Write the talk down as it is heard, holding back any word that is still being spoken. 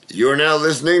You are now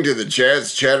listening to the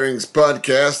Chad's Chatterings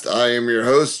podcast. I am your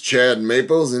host, Chad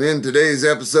Maples, and in today's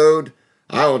episode,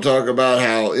 I will talk about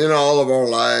how in all of our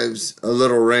lives, a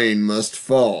little rain must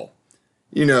fall.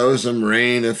 You know, some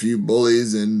rain, a few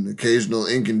bullies, and occasional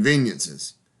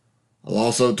inconveniences. I'll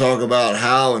also talk about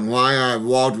how and why I've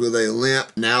walked with a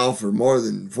limp now for more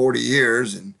than 40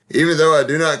 years, and even though I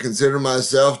do not consider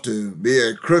myself to be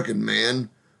a crooked man,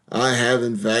 I have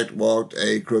in fact walked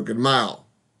a crooked mile,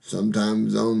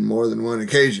 sometimes on more than one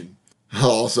occasion.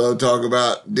 I'll also talk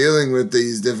about dealing with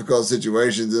these difficult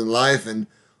situations in life and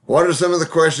what are some of the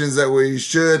questions that we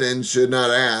should and should not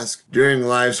ask during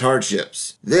life's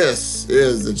hardships. This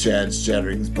is the Chad's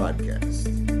Chatterings podcast.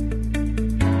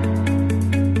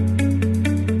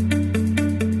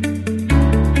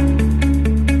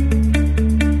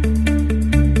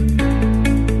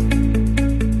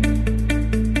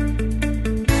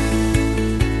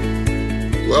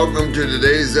 Welcome to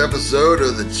today's episode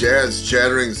of the Chad's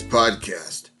Chatterings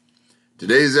podcast.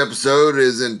 Today's episode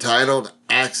is entitled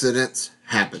Accidents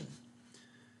Happen.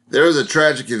 There was a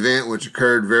tragic event which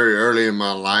occurred very early in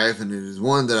my life, and it is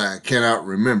one that I cannot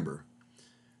remember.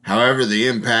 However, the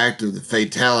impact of the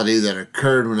fatality that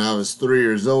occurred when I was 3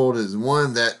 years old is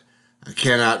one that I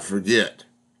cannot forget.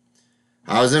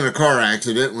 I was in a car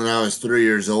accident when I was 3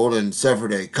 years old and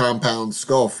suffered a compound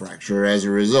skull fracture as a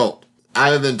result. I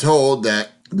have been told that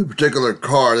the particular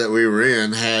car that we were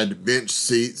in had bench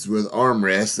seats with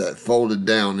armrests that folded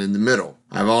down in the middle.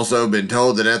 I've also been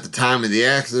told that at the time of the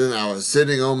accident, I was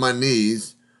sitting on my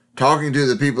knees, talking to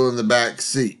the people in the back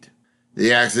seat.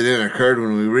 The accident occurred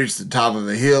when we reached the top of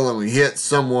a hill and we hit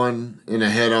someone in a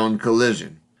head-on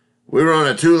collision. We were on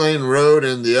a 2-lane road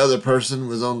and the other person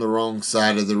was on the wrong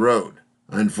side of the road.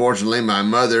 Unfortunately, my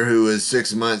mother, who was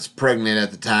 6 months pregnant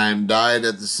at the time, died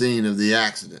at the scene of the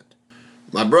accident.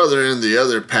 My brother and the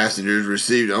other passengers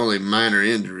received only minor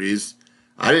injuries.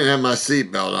 I didn't have my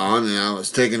seatbelt on and I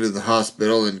was taken to the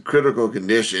hospital in critical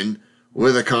condition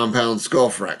with a compound skull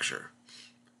fracture.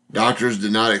 Doctors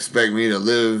did not expect me to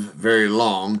live very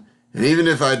long, and even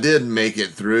if I did make it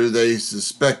through, they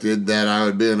suspected that I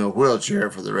would be in a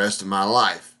wheelchair for the rest of my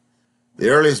life. The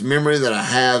earliest memory that I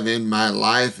have in my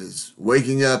life is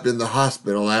waking up in the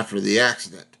hospital after the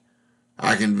accident.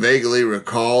 I can vaguely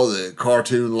recall the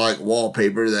cartoon-like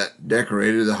wallpaper that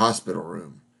decorated the hospital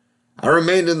room. I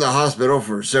remained in the hospital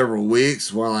for several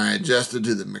weeks while I adjusted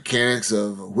to the mechanics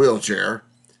of a wheelchair,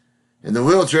 and the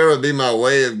wheelchair would be my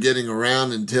way of getting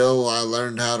around until I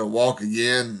learned how to walk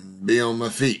again and be on my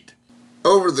feet.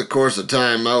 Over the course of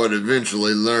time, I would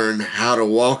eventually learn how to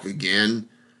walk again.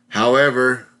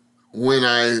 However, when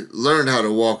I learned how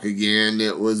to walk again,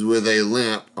 it was with a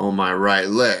limp on my right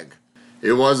leg.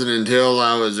 It wasn't until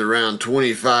I was around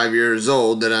 25 years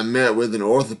old that I met with an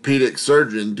orthopedic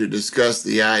surgeon to discuss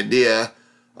the idea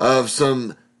of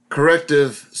some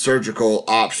corrective surgical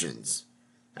options.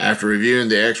 After reviewing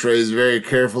the x-rays very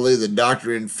carefully, the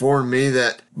doctor informed me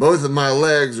that both of my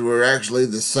legs were actually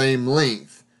the same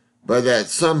length, but that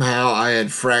somehow I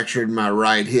had fractured my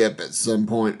right hip at some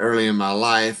point early in my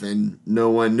life and no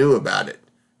one knew about it.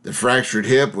 The fractured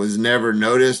hip was never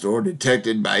noticed or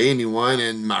detected by anyone,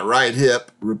 and my right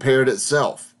hip repaired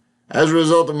itself. As a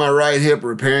result of my right hip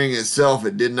repairing itself,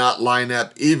 it did not line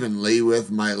up evenly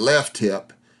with my left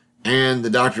hip, and the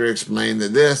doctor explained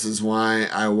that this is why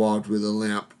I walked with a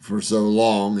limp for so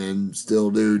long and still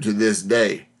do to this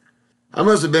day. I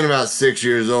must have been about 6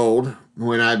 years old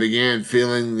when I began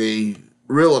feeling the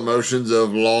real emotions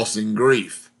of loss and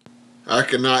grief. I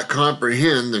could not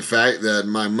comprehend the fact that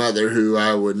my mother, who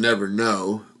I would never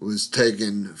know, was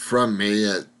taken from me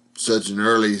at such an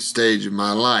early stage of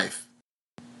my life.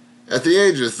 At the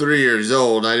age of 3 years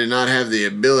old, I did not have the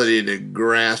ability to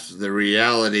grasp the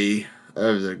reality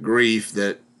of the grief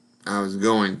that I was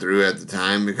going through at the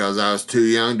time because I was too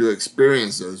young to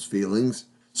experience those feelings.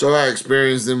 So I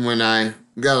experienced them when I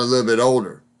got a little bit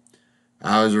older.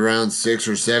 I was around 6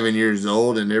 or 7 years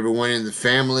old, and everyone in the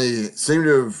family seemed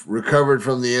to have recovered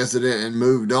from the incident and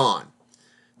moved on.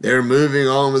 They were moving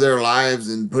on with their lives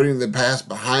and putting the past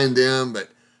behind them, but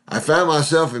I found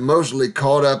myself emotionally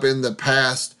caught up in the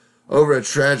past over a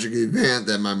tragic event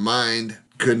that my mind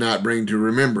could not bring to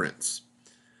remembrance.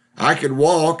 I could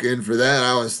walk, and for that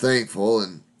I was thankful,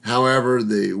 and however,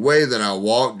 the way that I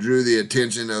walked drew the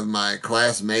attention of my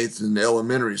classmates in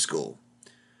elementary school.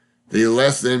 The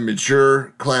less than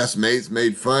mature classmates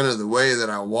made fun of the way that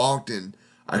I walked, and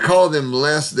I call them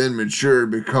less than mature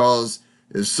because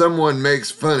if someone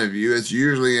makes fun of you, it's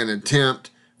usually an attempt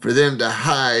for them to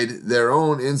hide their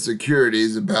own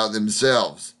insecurities about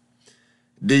themselves.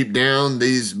 Deep down,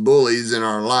 these bullies in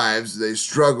our lives, they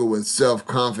struggle with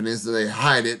self-confidence and they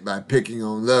hide it by picking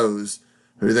on those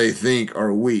who they think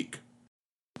are weak.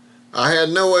 I had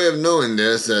no way of knowing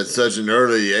this at such an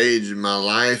early age in my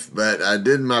life, but I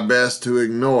did my best to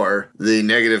ignore the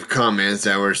negative comments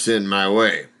that were sent my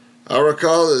way. I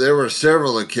recall that there were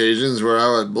several occasions where I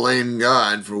would blame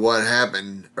God for what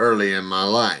happened early in my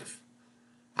life.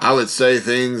 I would say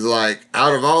things like,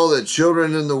 out of all the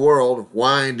children in the world,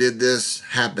 why did this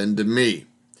happen to me?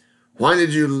 Why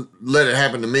did you let it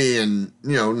happen to me and,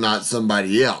 not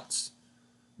somebody else?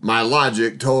 My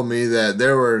logic told me that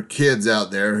there were kids out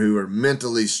there who were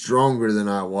mentally stronger than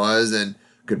I was and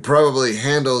could probably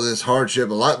handle this hardship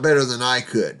a lot better than I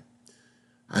could.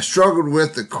 I struggled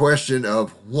with the question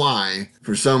of why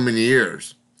for so many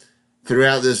years.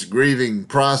 Throughout this grieving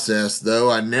process,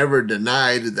 though, I never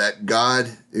denied that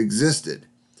God existed.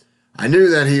 I knew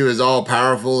that He was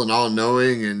all-powerful and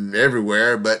all-knowing and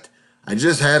everywhere, but I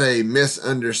just had a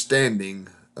misunderstanding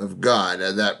of God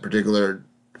at that particular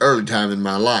early time in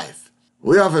my life.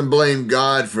 We often blame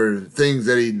God for things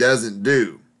that He doesn't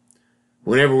do.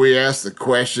 Whenever we ask the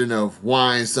question of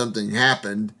why something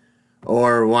happened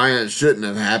or why it shouldn't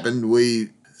have happened, we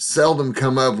seldom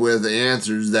come up with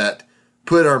answers that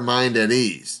put our mind at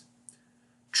ease.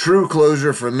 True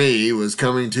closure for me was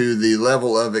coming to the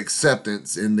level of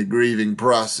acceptance in the grieving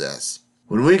process.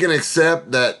 When we can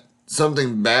accept that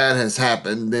something bad has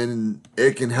happened, then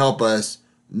it can help us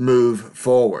move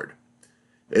forward.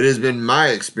 It has been my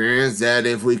experience that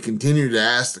if we continue to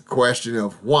ask the question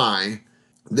of why,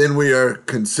 then we are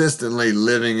consistently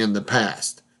living in the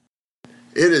past.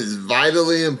 It is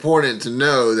vitally important to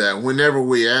know that whenever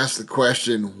we ask the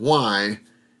question why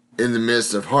in the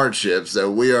midst of hardships,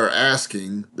 that we are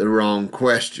asking the wrong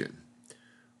question.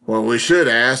 What we should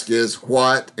ask is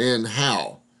what and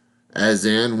how, as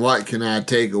in what can I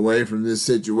take away from this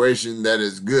situation that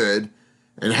is good,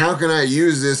 and how can I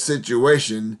use this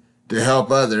situation to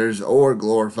help others or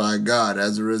glorify God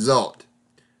as a result.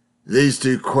 These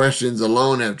two questions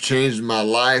alone have changed my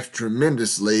life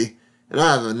tremendously, and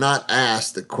I have not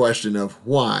asked the question of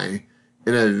why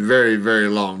in a very, very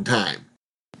long time.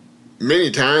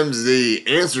 Many times the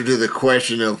answer to the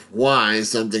question of why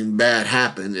something bad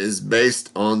happened is based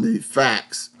on the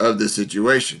facts of the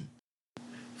situation.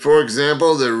 For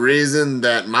example, the reason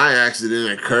that my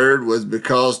accident occurred was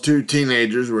because two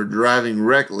teenagers were driving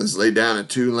recklessly down a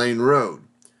two-lane road.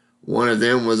 One of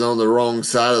them was on the wrong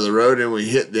side of the road and we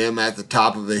hit them at the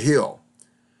top of a hill.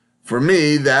 For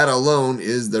me, that alone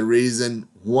is the reason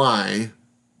why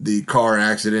the car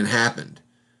accident happened.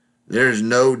 There's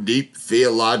no deep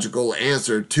theological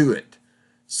answer to it.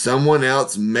 Someone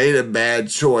else made a bad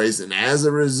choice, and as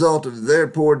a result of their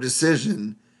poor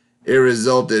decision, it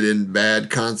resulted in bad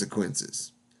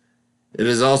consequences. It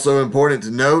is also important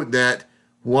to note that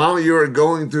while you are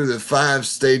going through the 5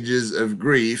 stages of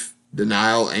grief,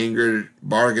 denial, anger,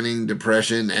 bargaining,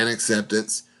 depression, and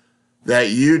acceptance, that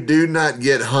you do not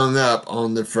get hung up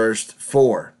on the first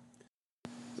 4.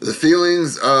 The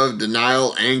feelings of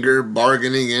denial, anger,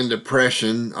 bargaining, and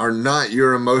depression are not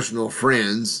your emotional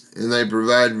friends, and they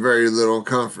provide very little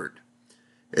comfort.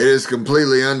 It is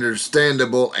completely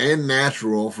understandable and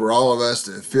natural for all of us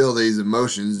to feel these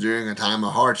emotions during a time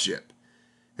of hardship.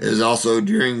 It is also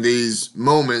during these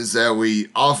moments that we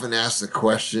often ask the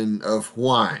question of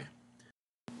why.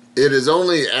 It is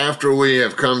only after we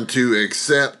have come to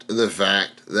accept the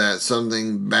fact that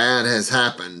something bad has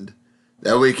happened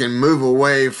that we can move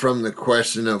away from the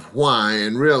question of why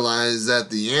and realize that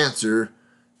the answer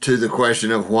to the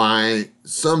question of why,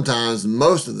 sometimes,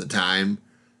 most of the time,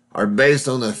 are based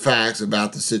on the facts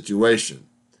about the situation.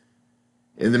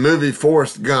 In the movie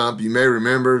Forrest Gump, you may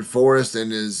remember Forrest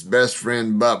and his best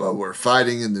friend Bubba were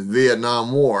fighting in the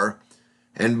Vietnam War,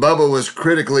 and Bubba was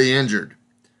critically injured.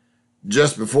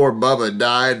 Just before Bubba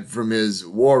died from his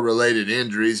war-related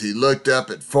injuries, he looked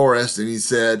up at Forrest and he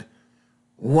said,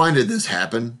 "Why did this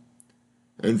happen?"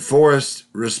 And Forrest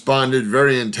responded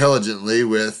very intelligently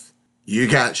with, "You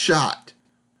got shot."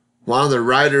 While the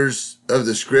writers of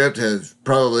the script have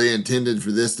probably intended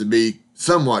for this to be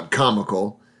somewhat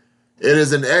comical, it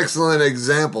is an excellent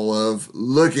example of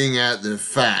looking at the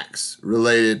facts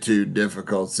related to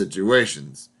difficult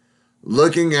situations.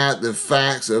 Looking at the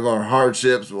facts of our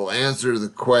hardships will answer the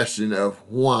question of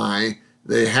why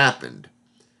they happened.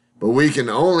 But we can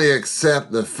only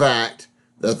accept the fact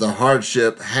that the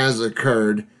hardship has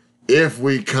occurred if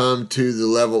we come to the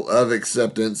level of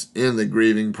acceptance in the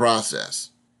grieving process.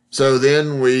 So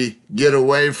then we get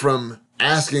away from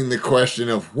asking the question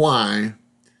of why,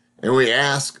 and we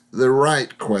ask the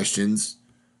right questions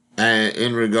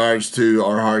in regards to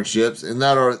our hardships, and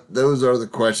those are the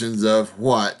questions of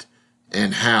what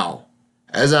and how.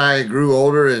 As I grew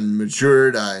older and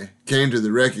matured, I came to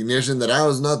the recognition that I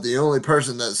was not the only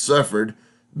person that suffered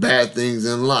bad things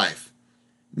in life.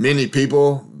 Many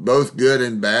people, both good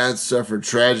and bad, suffer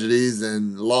tragedies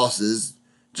and losses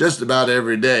just about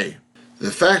every day.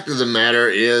 The fact of the matter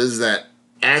is that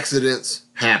accidents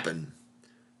happen.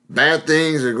 Bad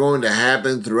things are going to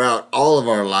happen throughout all of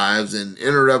our lives and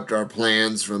interrupt our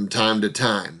plans from time to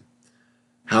time.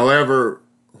 However,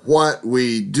 what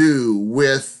we do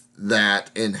with that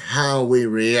and how we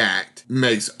react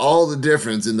makes all the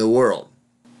difference in the world.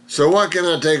 So what can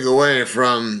I take away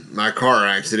from my car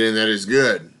accident that is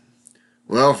good?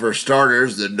 Well, for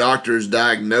starters, the doctor's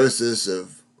diagnosis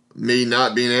of me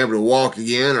not being able to walk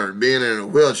again or being in a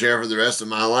wheelchair for the rest of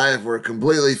my life were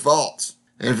completely false.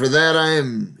 And for that, I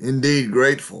am indeed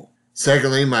grateful.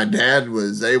 Secondly, my dad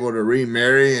was able to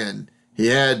remarry, and he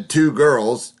had 2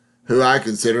 girls who I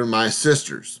consider my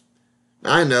sisters.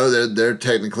 I know that they're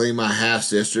technically my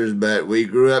half-sisters, but we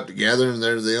grew up together, and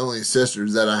they're the only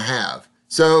sisters that I have.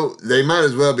 So they might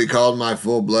as well be called my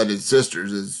full-blooded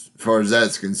sisters as far as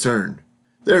that's concerned.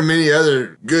 There are many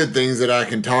other good things that I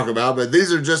can talk about, but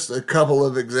these are just a couple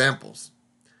of examples.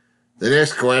 The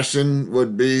next question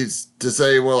would be to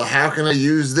say, well, how can I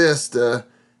use this to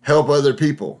help other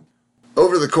people?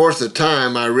 Over the course of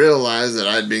time, I realized that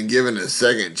I'd been given a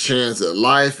second chance at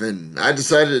life, and I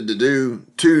decided to do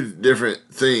 2 different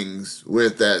things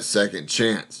with that second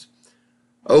chance.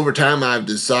 Over time, I've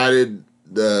decided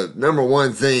the number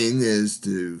one thing is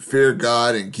to fear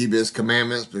God and keep His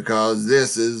commandments, because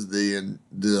this is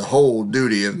the whole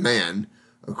duty of man,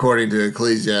 according to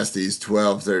Ecclesiastes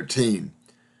 12:13.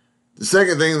 The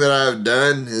second thing that I've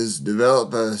done is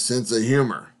develop a sense of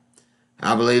humor.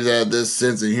 I believe that this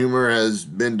sense of humor has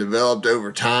been developed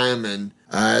over time, and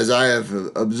as I have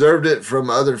observed it from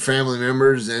other family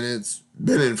members, and it's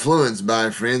been influenced by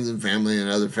friends and family and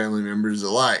other family members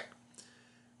alike.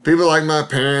 People like my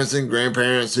parents and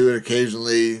grandparents who would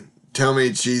occasionally tell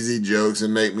me cheesy jokes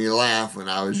and make me laugh when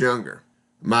I was younger.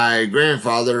 My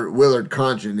grandfather, Willard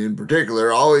Conchin in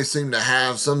particular, always seemed to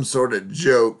have some sort of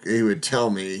joke he would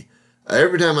tell me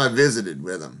every time I visited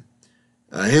with him.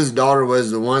 His daughter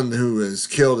was the one who was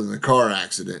killed in the car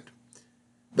accident.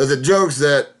 But the jokes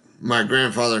that my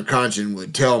grandfather Conchin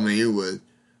would tell me would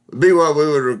be what we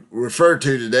would refer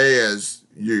to today as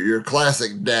your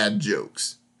classic dad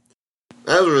jokes.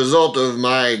 As a result of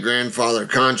my grandfather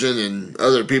Conchin and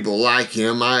other people like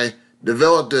him, I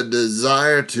developed a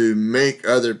desire to make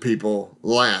other people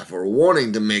laugh, or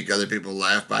wanting to make other people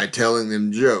laugh by telling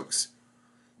them jokes.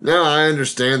 Now, I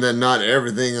understand that not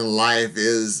everything in life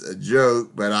is a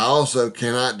joke, but I also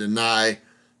cannot deny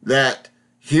that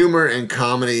humor and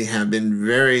comedy have been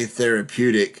very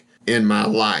therapeutic in my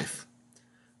life.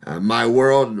 My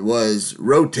world was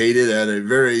rotated at a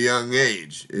very young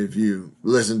age. If you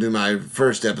listen to my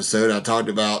first episode, I talked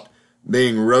about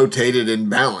being rotated and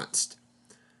balanced.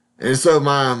 And so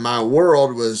my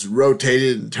world was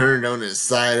rotated and turned on its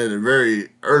side at a very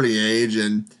early age,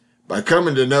 and by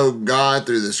coming to know God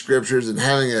through the scriptures and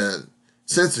having a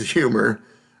sense of humor,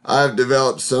 I've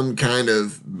developed some kind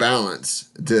of balance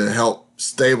to help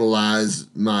stabilize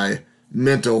my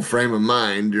mental frame of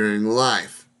mind during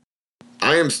life.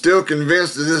 I am still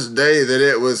convinced to this day that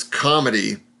it was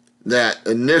comedy that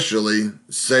initially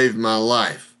saved my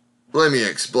life. Let me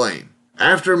explain.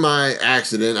 After my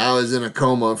accident, I was in a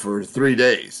coma for 3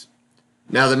 days.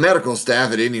 Now, the medical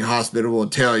staff at any hospital will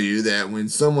tell you that when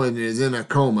someone is in a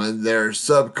coma, their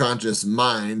subconscious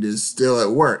mind is still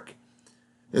at work.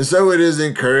 And so it is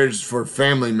encouraged for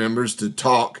family members to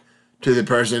talk to the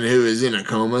person who is in a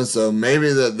coma, so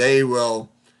maybe that they will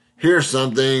hear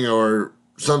something or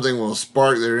something will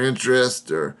spark their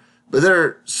interest, but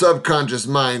their subconscious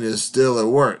mind is still at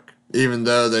work, even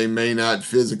though they may not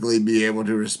physically be able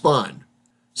to respond.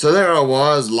 So there I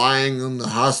was, lying on the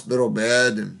hospital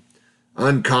bed, and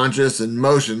unconscious and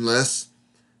motionless,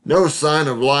 no sign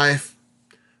of life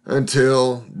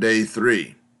until day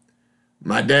 3.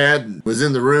 My dad was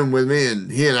in the room with me,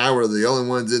 and he and I were the only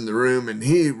ones in the room, and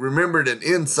he remembered an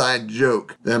inside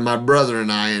joke that my brother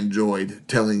and I enjoyed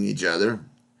telling each other.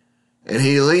 And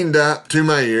he leaned up to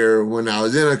my ear when I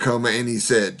was in a coma, and he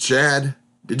said, "Chad,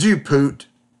 did you poot?"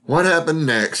 What happened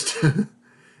next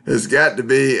has got to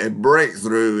be a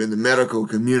breakthrough in the medical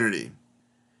community.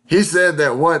 He said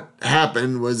that what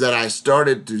happened was that I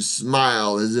started to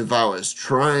smile as if I was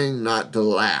trying not to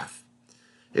laugh.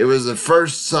 It was the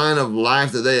first sign of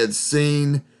life that they had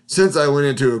seen since I went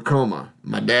into a coma.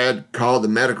 My dad called the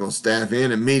medical staff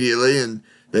in immediately, and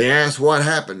they asked what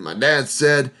happened. My dad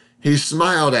said, He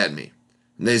smiled at me.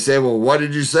 And they said, well, what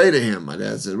did you say to him? My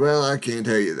dad said, well, I can't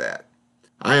tell you that.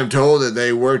 I am told that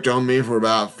they worked on me for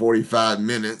about 45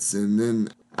 minutes, and then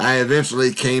I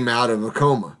eventually came out of a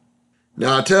coma.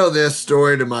 Now, I tell this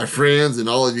story to my friends and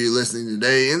all of you listening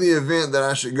today in the event that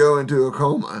I should go into a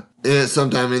coma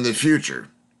sometime in the future,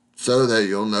 so that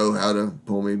you'll know how to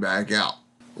pull me back out.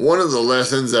 One of the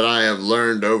lessons that I have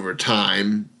learned over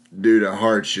time due to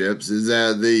hardships is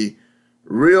that the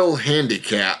real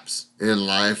handicaps in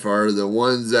life are the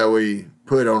ones that we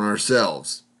put on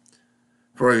ourselves.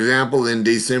 For example, in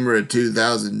December of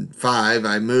 2005,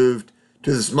 I moved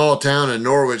to the small town of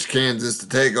Norwich, Kansas to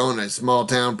take on a small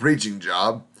town preaching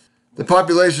job. The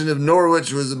population of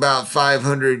Norwich was about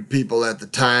 500 people at the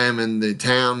time, and the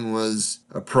town was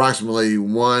approximately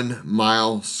 1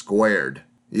 mile squared.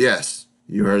 Yes,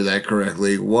 you heard that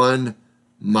correctly, 1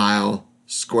 mile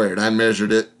squared. I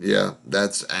measured it. Yeah,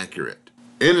 that's accurate.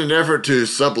 In an effort to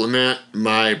supplement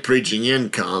my preaching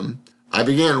income, I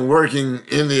began working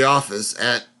in the office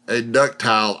at a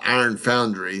ductile iron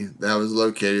foundry that was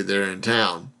located there in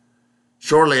town.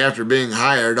 Shortly after being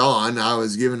hired on, I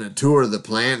was given a tour of the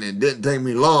plant, and it didn't take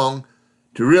me long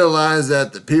to realize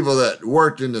that the people that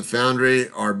worked in the foundry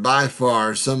are by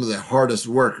far some of the hardest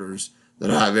workers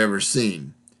that I've ever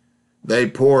seen. They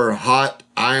pour hot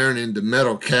iron into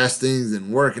metal castings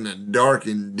and work in a dark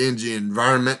and dingy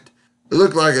environment. It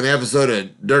looked like an episode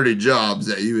of Dirty Jobs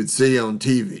that you would see on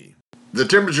TV. The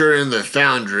temperature in the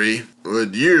foundry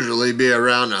would usually be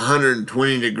around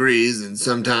 120 degrees and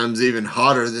sometimes even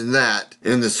hotter than that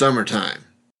in the summertime.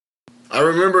 I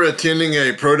remember attending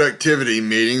a productivity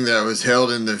meeting that was held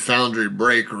in the foundry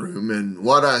break room, and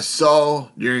what I saw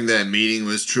during that meeting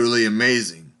was truly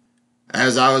amazing.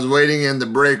 As I was waiting in the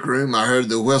break room, I heard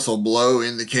the whistle blow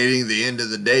indicating the end of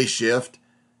the day shift.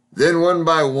 Then one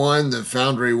by one, the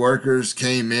foundry workers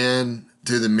came in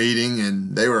to the meeting,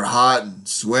 and they were hot and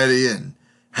sweaty and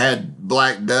had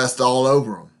black dust all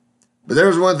over them. But there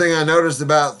was one thing I noticed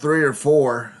about 3 or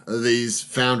 4 of these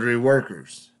foundry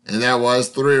workers, and that was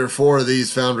 3 or 4 of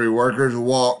these foundry workers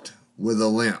walked with a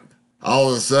limp.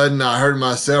 All of a sudden, I heard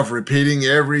myself repeating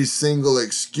every single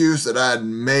excuse that I had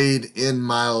made in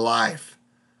my life.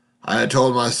 I had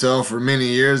told myself for many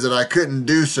years that I couldn't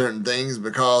do certain things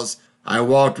because I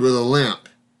walked with a limp.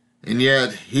 And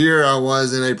yet, here I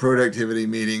was in a productivity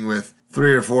meeting with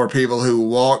 3 or 4 people who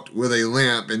walked with a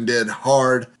limp and did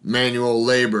hard manual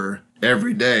labor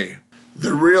every day.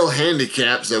 The real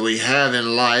handicaps that we have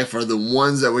in life are the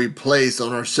ones that we place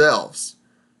on ourselves.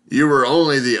 You are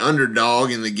only the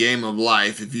underdog in the game of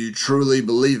life if you truly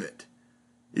believe it.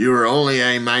 You are only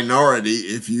a minority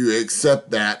if you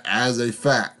accept that as a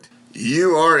fact.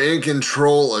 You are in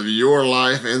control of your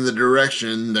life and the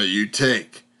direction that you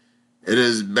take. It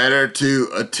is better to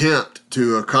attempt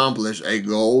to accomplish a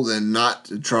goal than not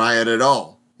to try it at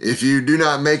all. If you do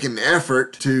not make an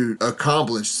effort to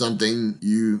accomplish something,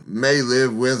 you may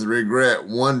live with regret,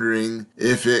 wondering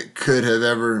if it could have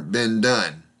ever been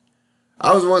done.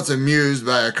 I was once amused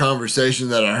by a conversation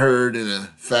that I heard in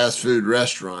a fast food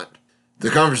restaurant.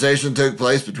 The conversation took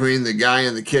place between the guy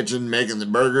in the kitchen making the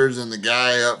burgers and the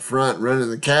guy up front running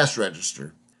the cash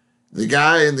register. The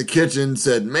guy in the kitchen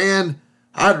said, "Man,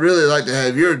 I'd really like to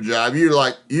have your job.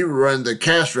 You run the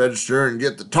cash register and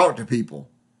get to talk to people."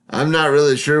 I'm not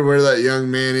really sure where that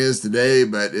young man is today,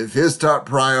 but if his top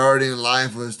priority in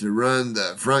life was to run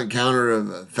the front counter of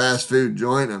a fast food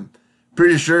joint, I'm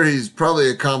pretty sure he's probably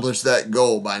accomplished that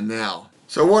goal by now.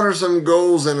 So what are some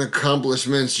goals and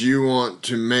accomplishments you want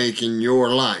to make in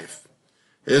your life?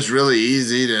 It's really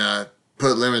easy to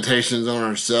put limitations on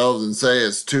ourselves and say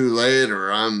it's too late,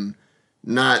 or I'm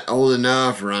not old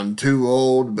enough, or I'm too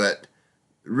old, but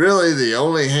really the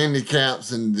only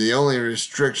handicaps and the only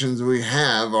restrictions we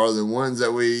have are the ones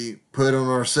that we put on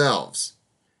ourselves.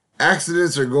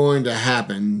 Accidents are going to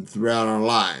happen throughout our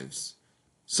lives.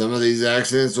 Some of these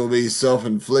accidents will be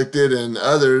self-inflicted, and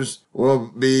others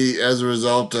will be as a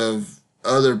result of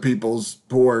other people's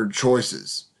poor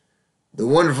choices. The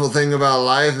wonderful thing about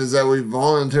life is that we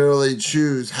voluntarily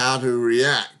choose how to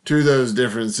react to those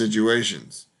different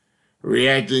situations.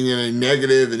 Reacting in a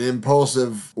negative and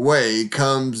impulsive way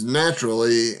comes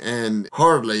naturally and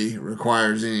hardly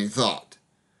requires any thought.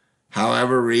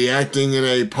 However, reacting in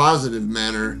a positive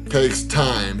manner takes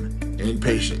time and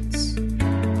patience.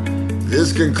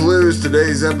 This concludes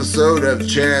today's episode of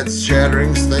Chad's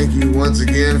Chatterings. Thank you once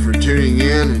again for tuning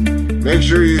in, and make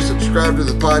sure you subscribe to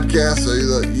the podcast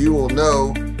so that you will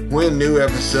know when new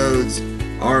episodes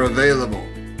are available.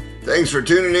 Thanks for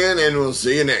tuning in, and we'll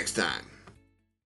see you next time.